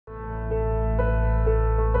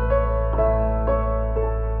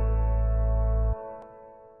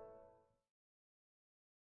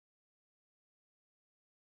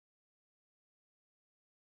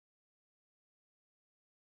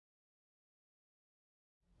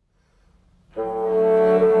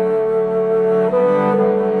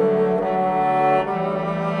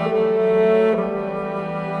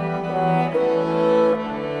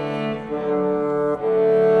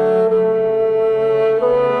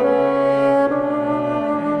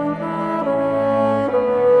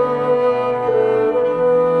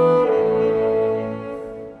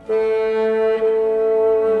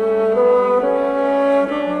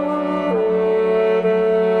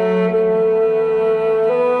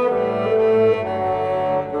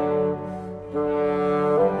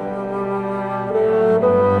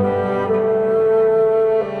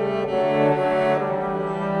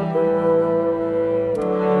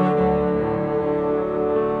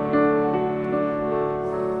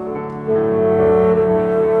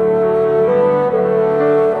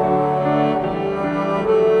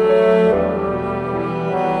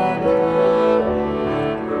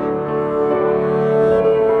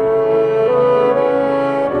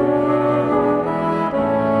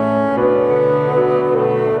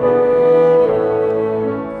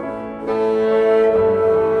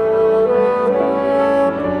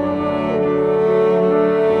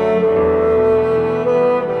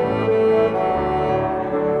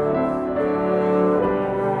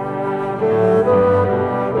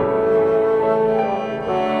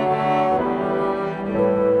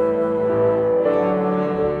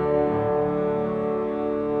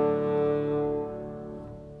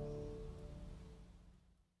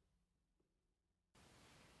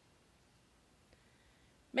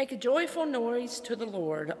Make a joyful noise to the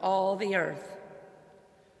Lord, all the earth.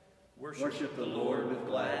 Worship the Lord with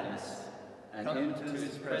gladness, and into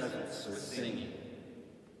his presence with singing.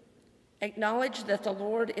 Acknowledge that the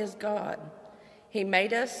Lord is God. He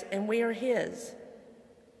made us, and we are his.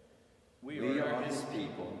 We are his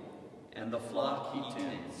people, and the flock he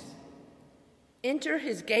tends. Enter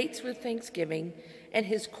his gates with thanksgiving, and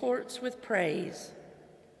his courts with praise.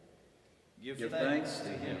 Give thanks to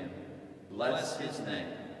him. Bless his name.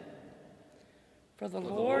 For the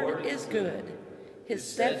Lord is good. His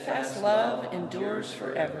steadfast love endures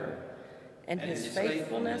forever, and his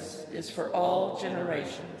faithfulness is for all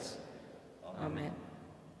generations. Amen.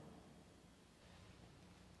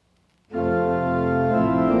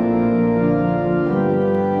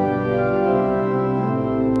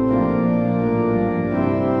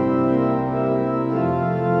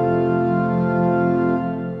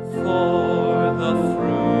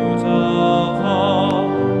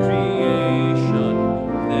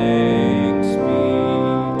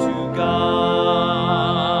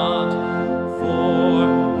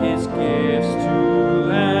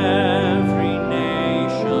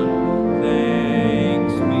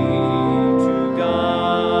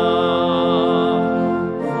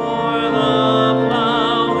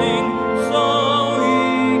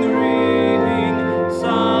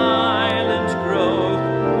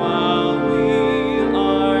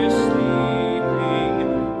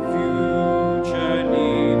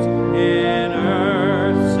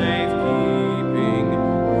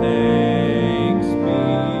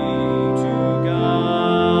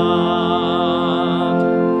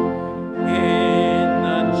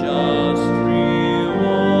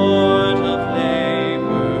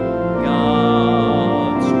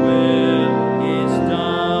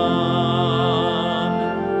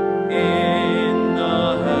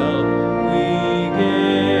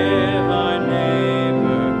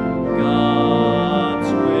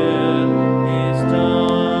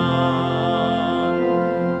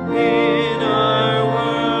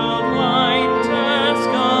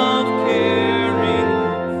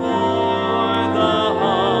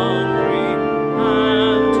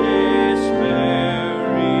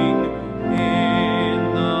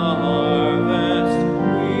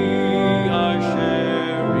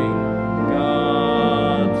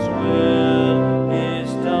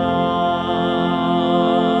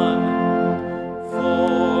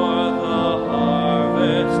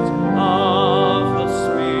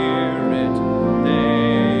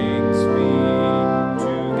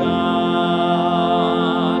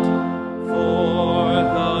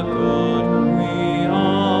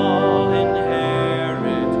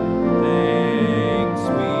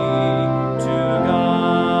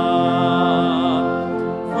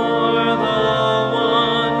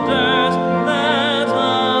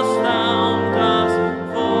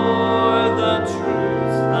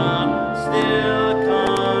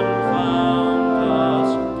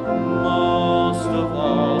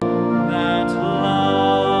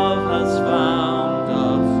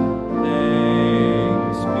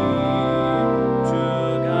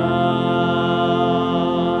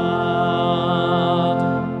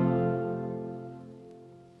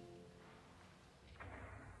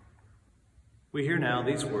 We hear now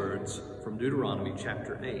these words from Deuteronomy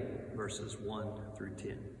chapter 8, verses 1 through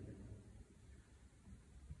 10.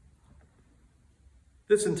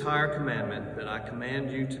 This entire commandment that I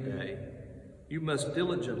command you today, you must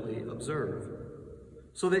diligently observe,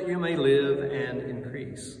 so that you may live and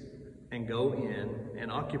increase, and go in and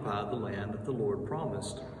occupy the land that the Lord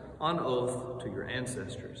promised on oath to your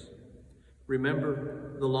ancestors.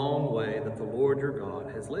 Remember the long way that the Lord your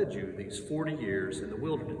God has led you these 40 years in the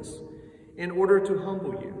wilderness, in order to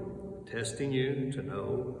humble you, testing you to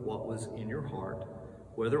know what was in your heart,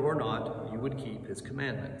 whether or not you would keep his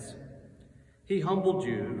commandments. He humbled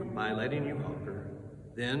you by letting you hunger,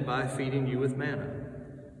 then by feeding you with manna,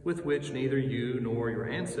 with which neither you nor your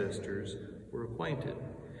ancestors were acquainted,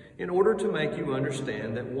 in order to make you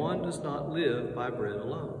understand that one does not live by bread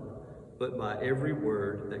alone, but by every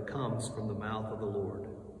word that comes from the mouth of the Lord.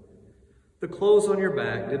 The clothes on your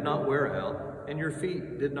back did not wear out, and your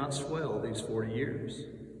feet did not swell these 40 years.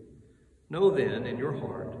 Know then in your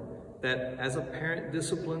heart that as a parent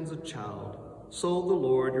disciplines a child, so the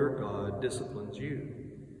Lord your God disciplines you.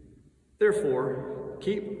 Therefore,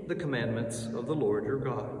 keep the commandments of the Lord your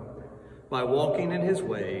God, by walking in his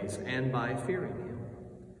ways and by fearing him.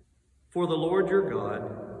 For the Lord your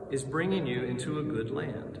God is bringing you into a good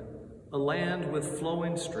land, a land with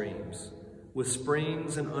flowing streams, with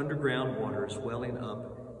springs and underground waters welling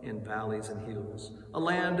up in valleys and hills, a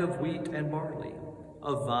land of wheat and barley,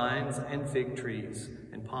 of vines and fig trees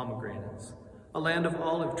and pomegranates, a land of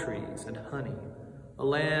olive trees and honey, a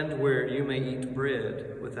land where you may eat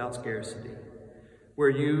bread without scarcity, where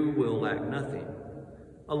you will lack nothing,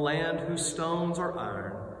 a land whose stones are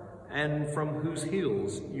iron, and from whose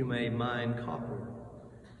hills you may mine copper.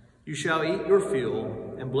 You shall eat your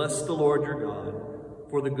fill and bless the Lord your God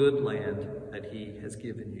for the good land that he has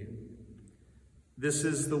given you. This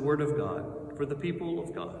is the word of God for the people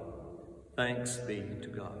of God. Thanks be to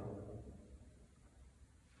God.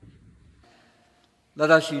 Let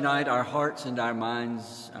us unite our hearts and our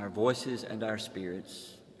minds, our voices and our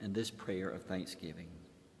spirits in this prayer of thanksgiving.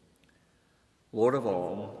 Lord of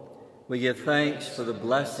all, we give thanks for the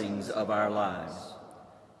blessings of our lives,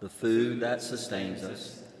 the food that sustains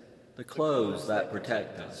us, the clothes that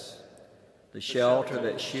protect us, the shelter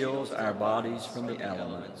that shields our bodies from the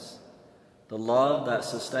elements, the love that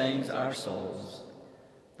sustains our souls,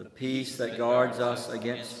 the peace that guards us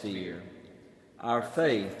against fear, our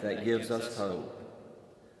faith that gives us hope.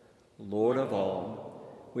 Lord of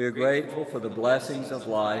all, we are grateful for the blessings of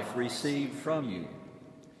life received from you.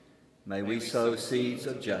 May we sow seeds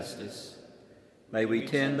of justice. May we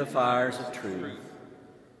tend the fires of truth.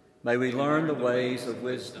 May we learn the ways of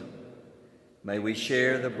wisdom. May we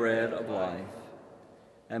share the bread of life.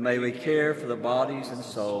 And may we care for the bodies and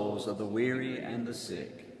souls of the weary and the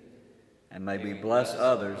sick. And may we bless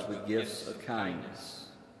others with gifts of kindness.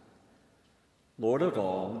 Lord of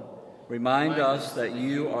all, remind us that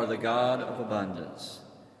you are the God of abundance.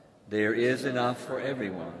 There is enough for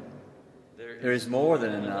everyone. There is more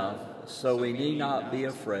than enough, so we need not be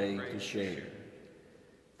afraid to share.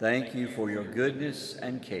 Thank you for your goodness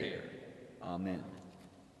and care. Amen.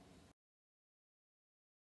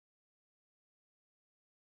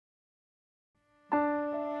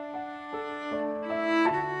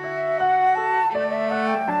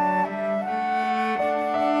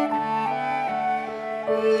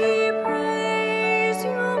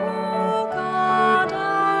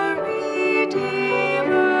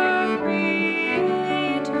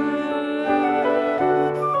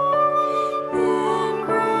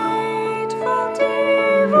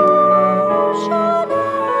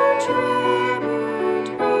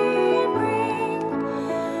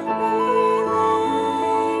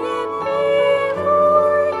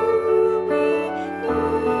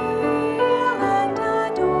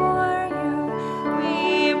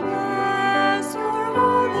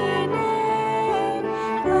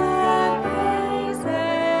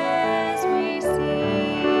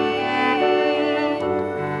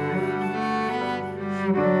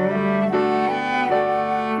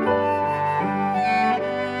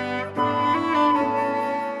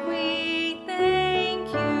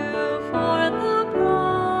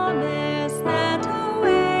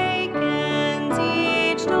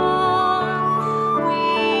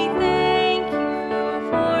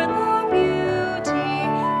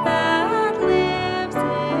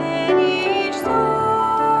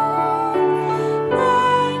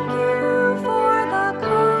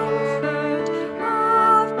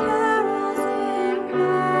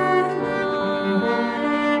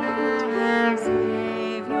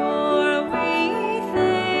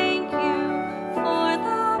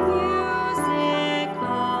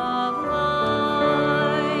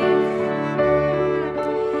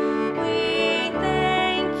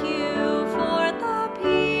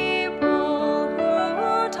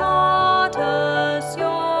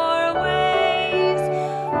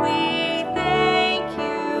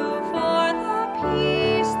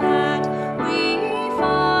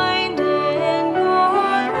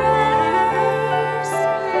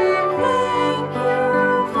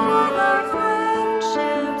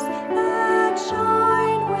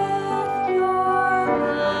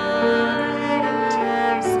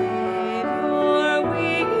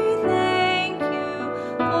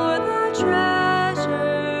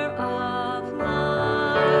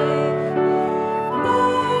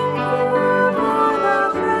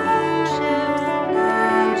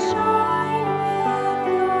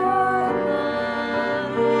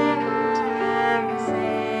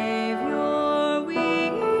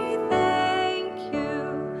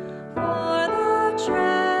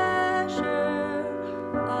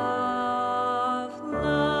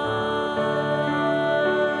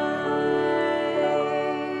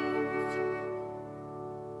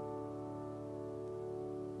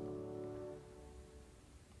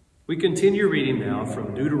 We continue reading now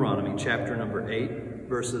from Deuteronomy chapter number 8,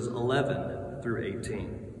 verses 11 through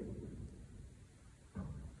 18.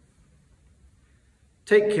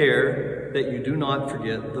 Take care that you do not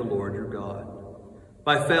forget the Lord your God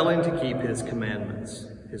by failing to keep his commandments,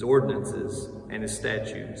 his ordinances, and his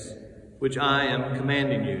statutes, which I am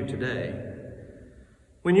commanding you today.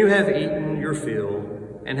 When you have eaten your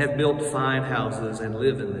fill and have built fine houses and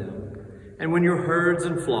live in them, and when your herds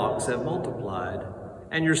and flocks have multiplied,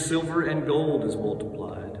 and your silver and gold is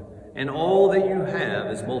multiplied, and all that you have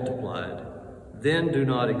is multiplied, then do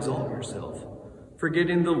not exalt yourself,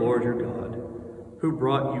 forgetting the Lord your God, who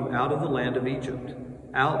brought you out of the land of Egypt,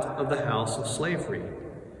 out of the house of slavery,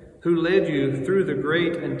 who led you through the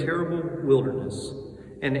great and terrible wilderness,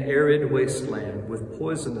 an arid wasteland with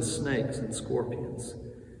poisonous snakes and scorpions.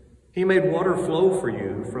 He made water flow for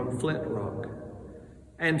you from flint rock,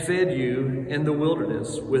 and fed you in the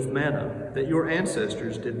wilderness with manna that your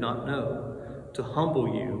ancestors did not know, to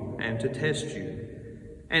humble you and to test you,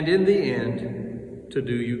 and in the end, to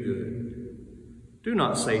do you good. Do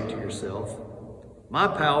not say to yourself, my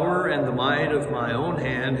power and the might of my own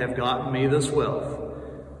hand have gotten me this wealth.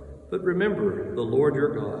 But remember the Lord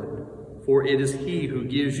your God, for it is he who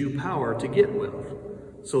gives you power to get wealth,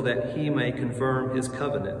 so that he may confirm his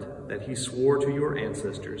covenant that he swore to your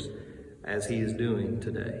ancestors, as he is doing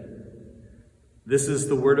today. This is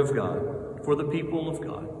the word of God for the people of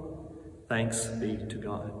God. Thanks be to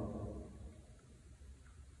God.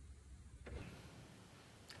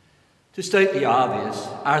 To state the obvious,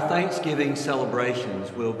 our Thanksgiving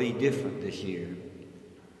celebrations will be different this year.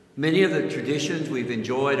 Many of the traditions we've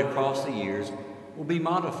enjoyed across the years will be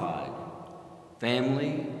modified.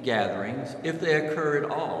 Family gatherings, if they occur at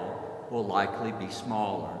all, will likely be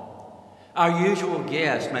smaller. Our usual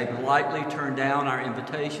guests may politely turn down our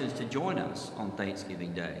invitations to join us on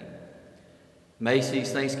Thanksgiving Day.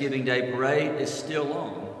 Macy's Thanksgiving Day Parade is still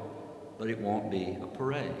on, but it won't be a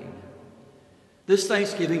parade. This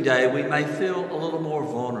Thanksgiving Day, we may feel a little more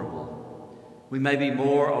vulnerable. We may be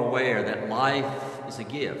more aware that life is a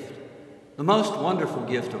gift, the most wonderful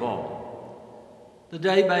gift of all. The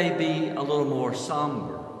day may be a little more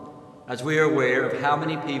somber, as we are aware of how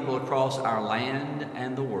many people across our land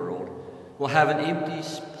and the world will have an empty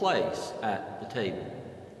place at the table.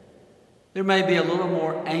 There may be a little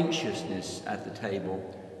more anxiousness at the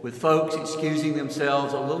table, with folks excusing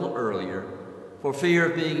themselves a little earlier for fear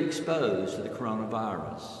of being exposed to the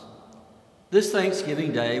coronavirus. This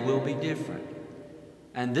Thanksgiving Day will be different,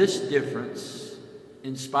 and this difference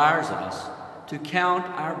inspires us to count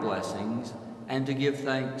our blessings and to give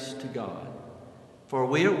thanks to God, for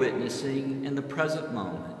we are witnessing in the present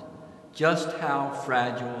moment just how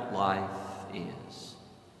fragile life is.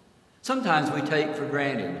 Sometimes we take for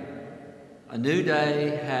granted a new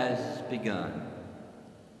day has begun.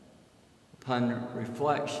 Upon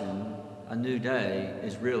reflection, a new day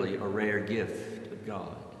is really a rare gift of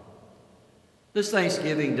God. This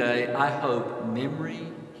Thanksgiving Day, I hope memory,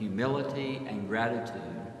 humility, and gratitude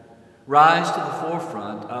rise to the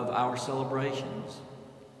forefront of our celebrations.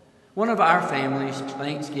 One of our family's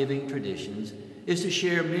Thanksgiving traditions is to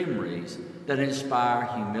share memories that inspire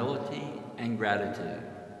humility and gratitude.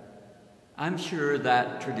 I'm sure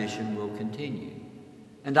that tradition will continue,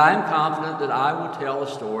 and I am confident that I will tell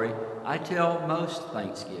a story I tell most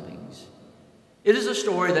Thanksgivings. It is a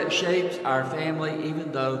story that shapes our family,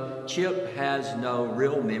 even though Chip has no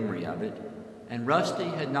real memory of it, and Rusty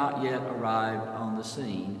had not yet arrived on the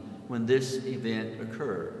scene when this event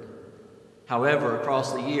occurred. However,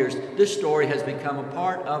 across the years, this story has become a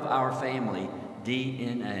part of our family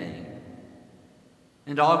DNA.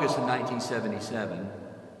 In August of 1977,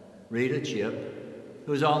 Rita Chip,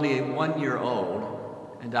 who was only 1 year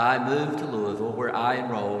old, and I moved to Louisville, where I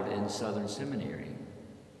enrolled in Southern Seminary.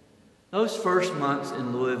 Those first months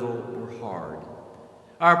in Louisville were hard.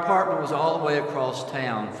 Our apartment was all the way across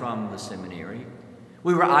town from the seminary.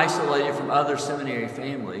 We were isolated from other seminary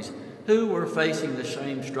families who were facing the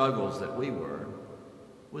same struggles that we were.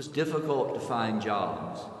 It was difficult to find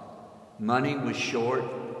jobs. Money was short,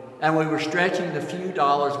 and we were stretching the few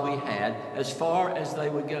dollars we had as far as they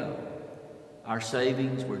would go. Our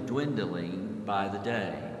savings were dwindling by the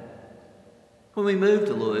day. When we moved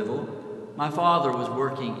to Louisville, my father was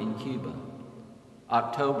working in Cuba.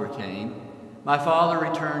 October came. My father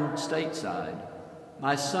returned stateside.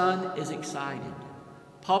 My son is excited.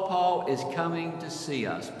 Pawpaw is coming to see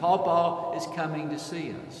us. Pawpaw is coming to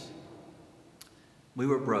see us. We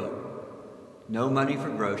were broke. No money for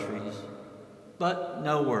groceries, but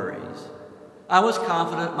no worries. I was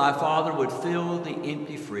confident my father would fill the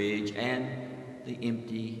empty fridge and the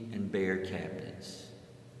empty and bare cabinets.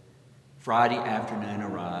 Friday afternoon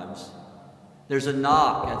arrives. There's a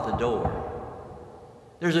knock at the door.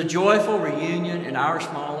 There's a joyful reunion in our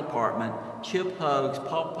small apartment. Chip hugs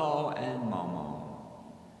Pawpaw and Mama.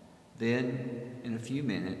 Then, in a few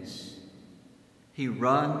minutes, he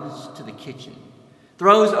runs to the kitchen,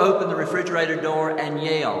 throws open the refrigerator door, and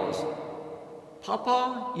yells,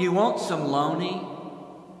 "Pawpaw, you want some Loney?"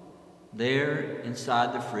 There,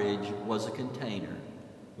 inside the fridge, was a container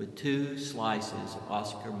with 2 slices of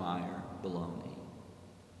Oscar Mayer bologna.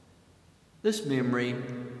 This memory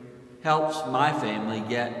helps my family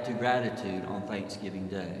get to gratitude on Thanksgiving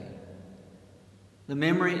Day. The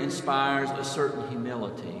memory inspires a certain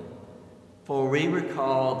humility, for we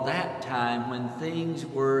recall that time when things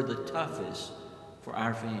were the toughest for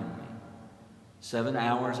our family. 7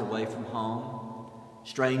 hours away from home,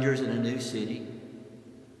 strangers in a new city,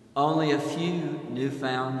 only a few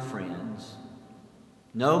newfound friends,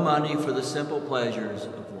 no money for the simple pleasures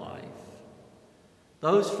of life.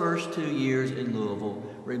 Those first 2 years in Louisville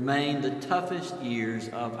remained the toughest years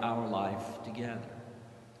of our life together.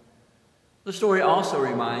 The story also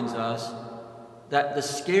reminds us that the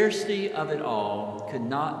scarcity of it all could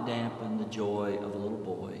not dampen the joy of a little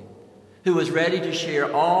boy who was ready to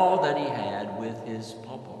share all that he had with his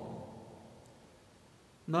pawpaw.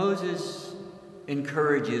 Moses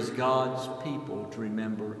encourages God's people to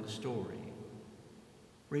remember a story.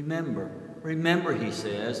 Remember, he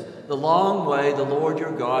says, the long way the Lord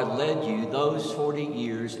your God led you those 40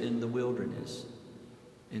 years in the wilderness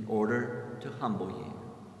in order to humble you.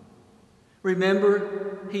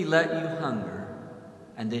 Remember, he let you hunger,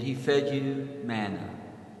 and that he fed you manna,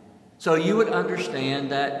 so you would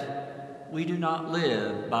understand that we do not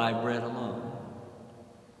live by bread alone.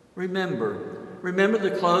 Remember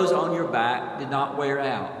the clothes on your back did not wear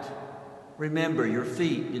out. Remember, your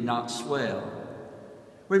feet did not swell.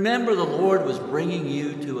 Remember, the Lord was bringing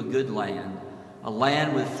you to a good land, a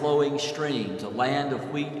land with flowing streams, a land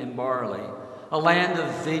of wheat and barley, a land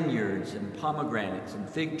of vineyards and pomegranates and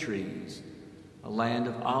fig trees, a land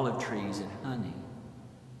of olive trees and honey,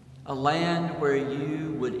 a land where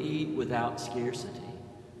you would eat without scarcity,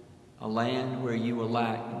 a land where you will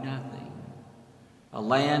lack nothing, a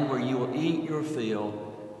land where you will eat your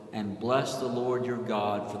fill and bless the Lord your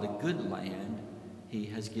God for the good land he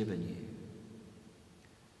has given you.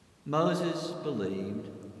 Moses believed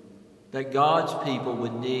that God's people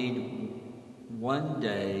would need one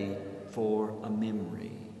day for a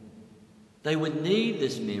memory. They would need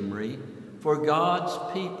this memory, for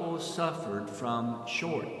God's people suffered from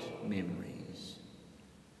short memories.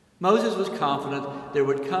 Moses was confident there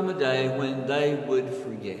would come a day when they would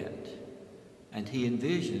forget, and he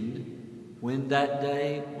envisioned when that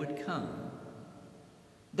day would come.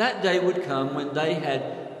 That day would come when they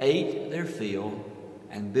had ate their fill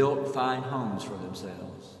and built fine homes for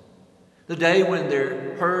themselves. The day when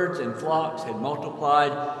their herds and flocks had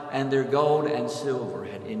multiplied and their gold and silver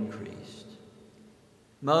had increased.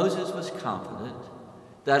 Moses was confident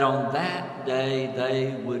that on that day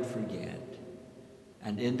they would forget,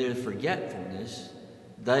 and in their forgetfulness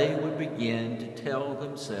they would begin to tell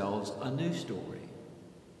themselves a new story.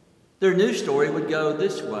 Their new story would go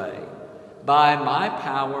this way: by my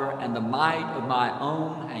power and the might of my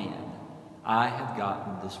own hand, I have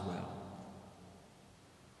gotten this well.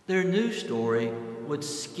 Their new story would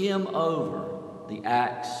skim over the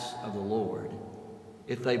acts of the Lord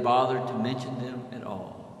if they bothered to mention them at all.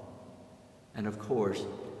 And of course,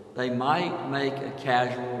 they might make a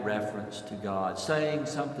casual reference to God, saying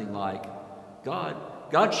something like,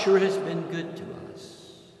 God sure has been good to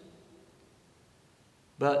us.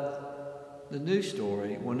 But the new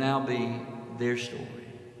story will now be their story,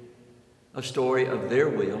 a story of their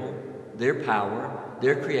will, their power,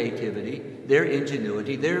 their creativity, their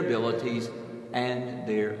ingenuity, their abilities, and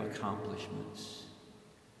their accomplishments.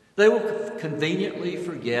 They will conveniently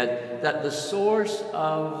forget that the source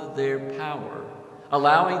of their power,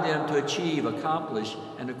 allowing them to achieve, accomplish,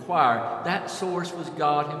 and acquire, that source was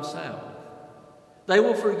God himself. They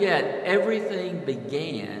will forget everything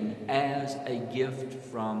began as a gift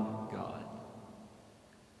from God.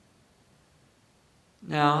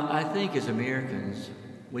 Now, I think as Americans,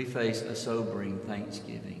 we face a sobering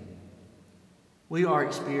Thanksgiving. We are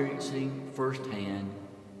experiencing firsthand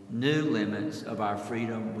new limits of our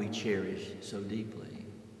freedom we cherish so deeply.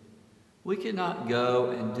 We cannot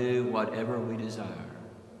go and do whatever we desire.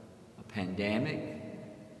 A pandemic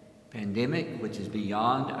which is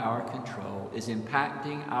beyond our control, is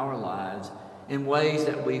impacting our lives in ways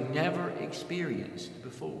that we've never experienced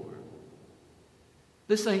before.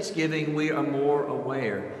 This Thanksgiving, we are more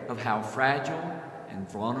aware of how fragile and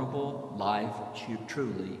vulnerable life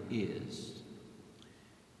truly is.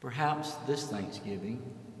 Perhaps this Thanksgiving,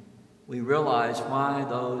 we realize why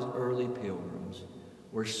those early pilgrims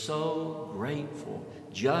were so grateful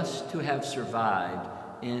just to have survived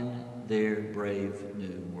in their brave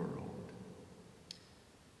new world.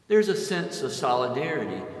 There's a sense of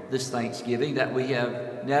solidarity this Thanksgiving that we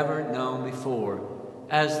have never known before,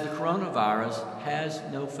 as the coronavirus has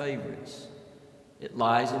no favorites. It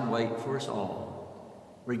lies in wait for us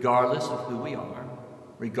all, regardless of who we are,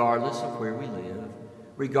 regardless of where we live,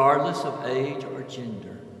 regardless of age or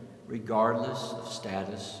gender, regardless of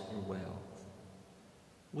status or wealth.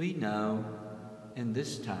 We know in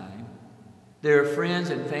this time there are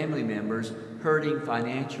friends and family members hurting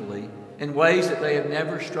financially in ways that they have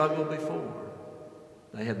never struggled before.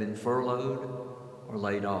 They have been furloughed or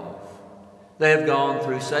laid off. They have gone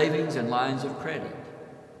through savings and lines of credit.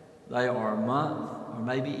 They are a month or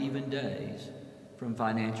maybe even days from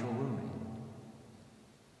financial ruin.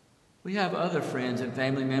 We have other friends and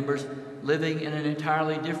family members living in an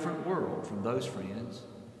entirely different world from those friends.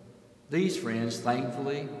 These friends,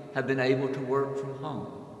 thankfully, have been able to work from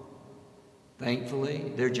home.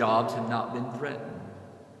 Thankfully, their jobs have not been threatened.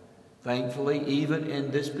 Thankfully, even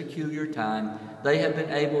in this peculiar time, they have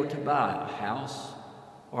been able to buy a house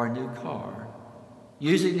or a new car,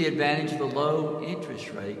 using the advantage of the low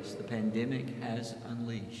interest rates the pandemic has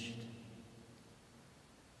unleashed.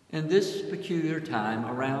 In this peculiar time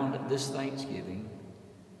around this Thanksgiving,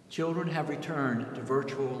 children have returned to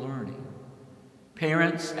virtual learning.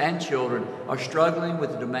 Parents and children are struggling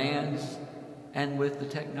with the demands and with the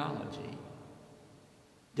technology.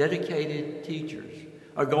 Dedicated teachers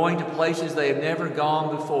are going to places they have never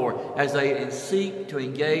gone before as they seek to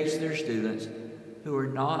engage their students who are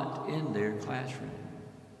not in their classroom.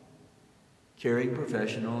 Caring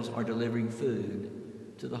professionals are delivering food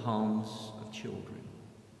to the homes of children.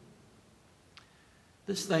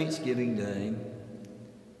 This Thanksgiving Day,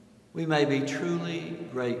 we may be truly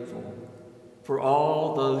grateful for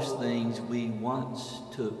all those things we once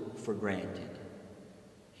took for granted: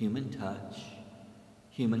 human touch,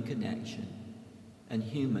 human connection, and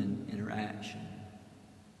human interaction.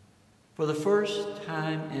 For the first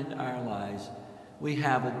time in our lives, we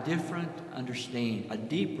have a deeper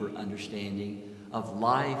understanding of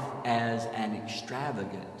life as an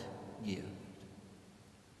extravagant gift.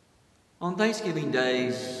 On Thanksgiving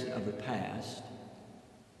days of the past,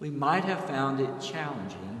 we might have found it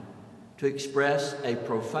challenging to express a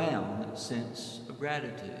profound sense of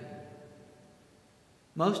gratitude.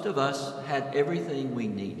 Most of us had everything we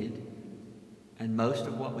needed and most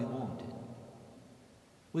of what we wanted.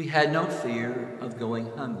 We had no fear of going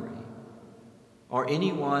hungry or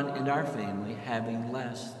anyone in our family having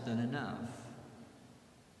less than enough.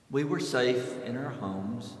 We were safe in our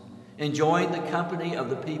homes, enjoying the company of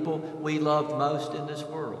the people we loved most in this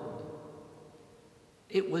world.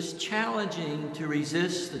 It was challenging to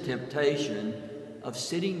resist the temptation of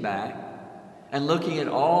sitting back and looking at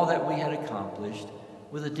all that we had accomplished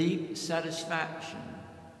with a deep satisfaction,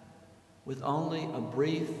 with only a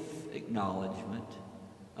brief acknowledgement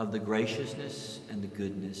of the graciousness and the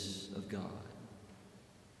goodness of God.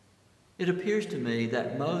 It appears to me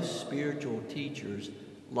that most spiritual teachers,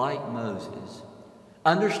 like Moses,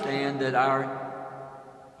 understand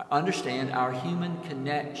our human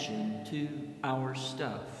connection to our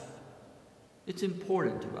stuff. It's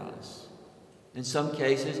important to us. In some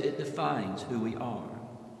cases, it defines who we are.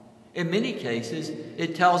 In many cases,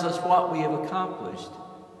 it tells us what we have accomplished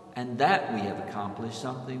and that we have accomplished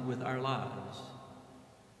something with our lives.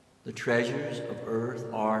 The treasures of earth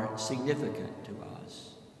are significant to us.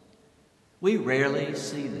 We rarely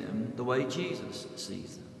see them the way Jesus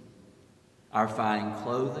sees them. Our fine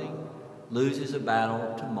clothing loses a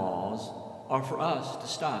battle to moths or for us to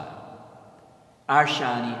style. Our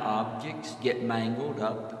shiny objects get mangled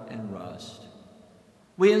up and rust.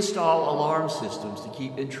 We install alarm systems to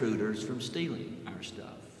keep intruders from stealing our stuff.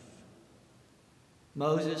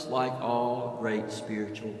 Moses, like all great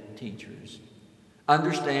spiritual teachers,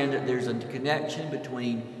 understand that there's a connection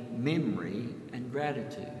between memory and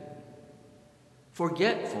gratitude.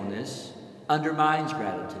 Forgetfulness undermines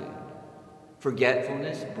gratitude.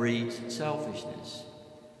 Forgetfulness breeds selfishness.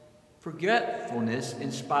 Forgetfulness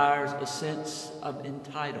inspires a sense of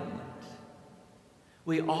entitlement.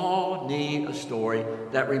 We all need a story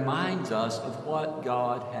that reminds us of what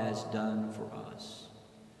God has done for us.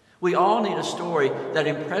 We all need a story that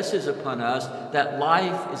impresses upon us that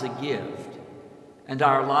life is a gift and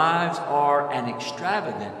our lives are an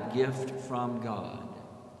extravagant gift from God.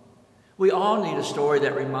 We all need a story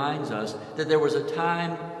that reminds us that there was a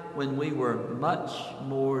time when we were much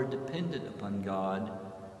more dependent upon God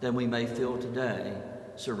than we may feel today,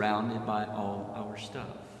 surrounded by all our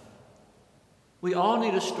stuff. We all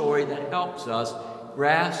need a story that helps us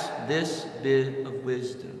grasp this bit of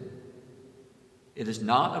wisdom. It is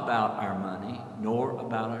not about our money, nor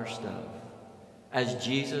about our stuff. As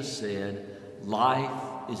Jesus said,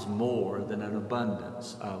 life is more than an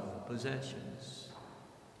abundance of possessions.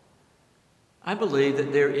 I believe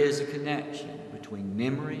that there is a connection between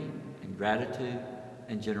memory and gratitude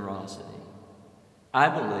and generosity. I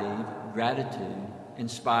believe gratitude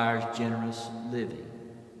inspires generous living.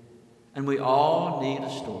 And we all need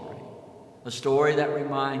a story that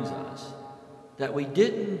reminds us that we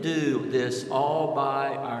didn't do this all by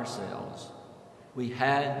ourselves. We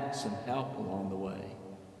had some help along the way,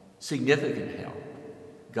 significant help,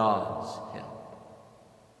 God's help.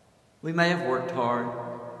 We may have worked hard,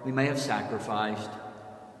 we may have sacrificed,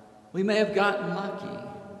 we may have gotten lucky,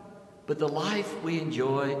 but the life we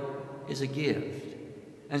enjoy is a gift.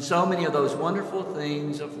 And so many of those wonderful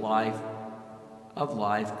things of life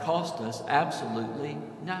cost us absolutely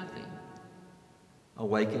nothing.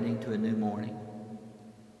 Awakening to a new morning,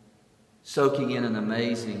 soaking in an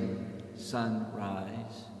amazing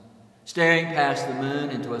sunrise, staring past the moon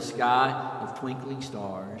into a sky of twinkling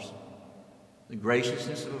stars, the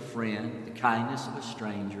graciousness of a friend, the kindness of a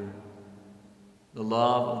stranger, the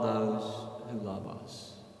love of those who love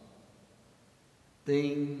us.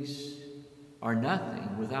 Things are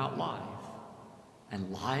nothing without life,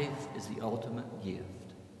 and life is the ultimate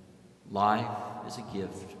gift. Life is a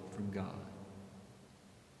gift from God.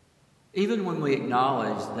 Even when we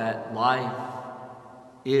acknowledge that life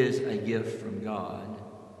is a gift from God,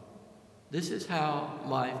 this is how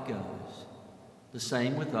life goes. The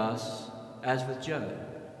same with us as with Job.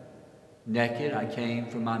 Naked I came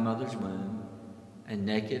from my mother's womb, and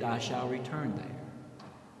naked I shall return there.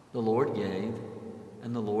 The Lord gave,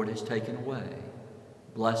 and the Lord has taken away.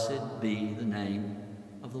 Blessed be the name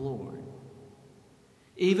of the Lord.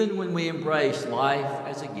 Even when we embrace life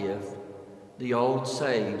as a gift, the old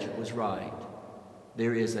sage was right.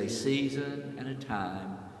 There is a season and a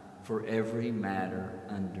time for every matter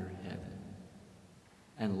under heaven.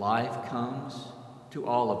 And life comes to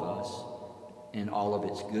all of us in all of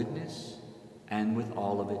its goodness and with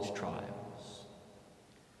all of its trials.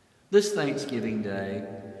 This Thanksgiving Day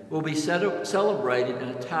will be celebrated in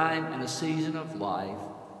a time and a season of life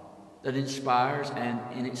that inspires an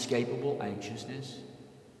inescapable anxiousness,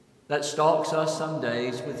 that stalks us some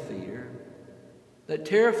days with fear, that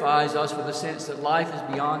terrifies us with a sense that life is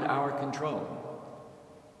beyond our control,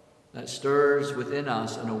 that stirs within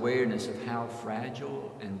us an awareness of how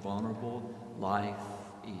fragile and vulnerable life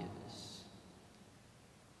is.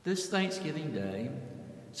 This Thanksgiving Day,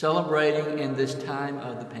 celebrating in this time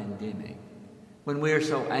of the pandemic, when we are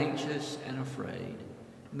so anxious and afraid,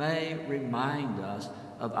 may remind us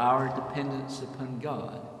of our dependence upon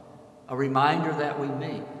God, a reminder that we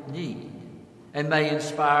need, and may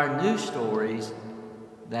inspire new stories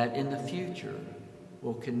that in the future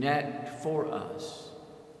will connect for us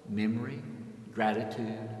memory,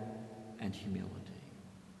 gratitude, and humility.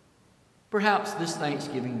 Perhaps this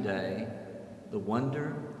Thanksgiving Day, the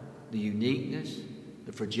wonder, the uniqueness,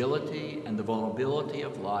 the fragility, and the vulnerability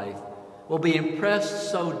of life will be impressed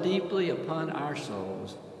so deeply upon our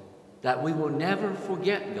souls that we will never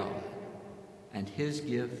forget God and His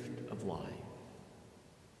gift of life.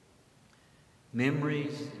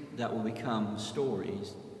 Memories that will become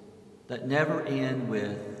stories that never end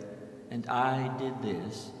with, and I did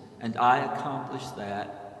this, and I accomplished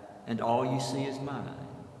that, and all you see is mine.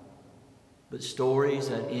 But stories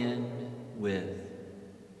that end with,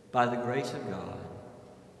 by the grace of God,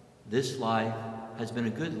 this life has been a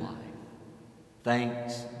good life.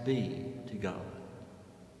 Thanks be to God.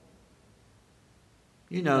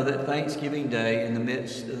 You know that Thanksgiving Day in the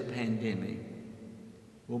midst of the pandemic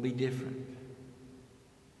will be different.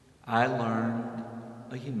 I learned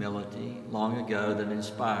a humility long ago that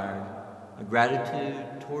inspired a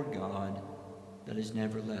gratitude toward God that has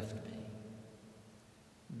never left me.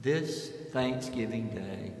 This Thanksgiving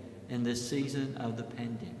Day in this season of the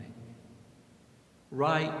pandemic,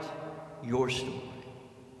 write your story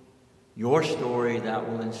that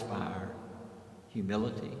will inspire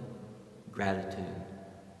humility, gratitude,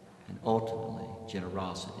 and ultimately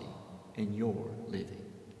generosity in your living.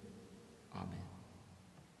 Amen.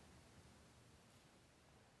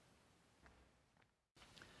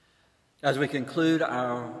 As we conclude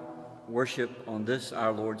our worship on this,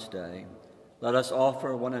 our Lord's Day, let us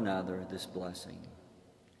offer one another this blessing.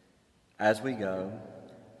 As we go,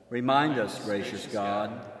 remind us, gracious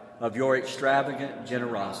God, of your extravagant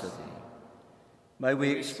generosity. May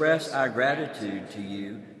we express our gratitude to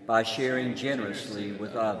you by sharing generously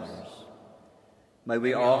with others. May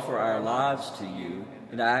we offer our lives to you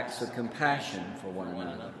in acts of compassion for one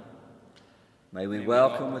another. May we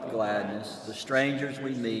welcome with gladness the strangers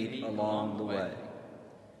we meet along the way.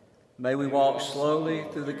 May we walk slowly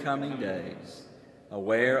through the coming days,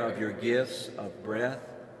 aware of your gifts of breath,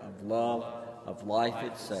 of love, of life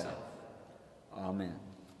itself. Amen.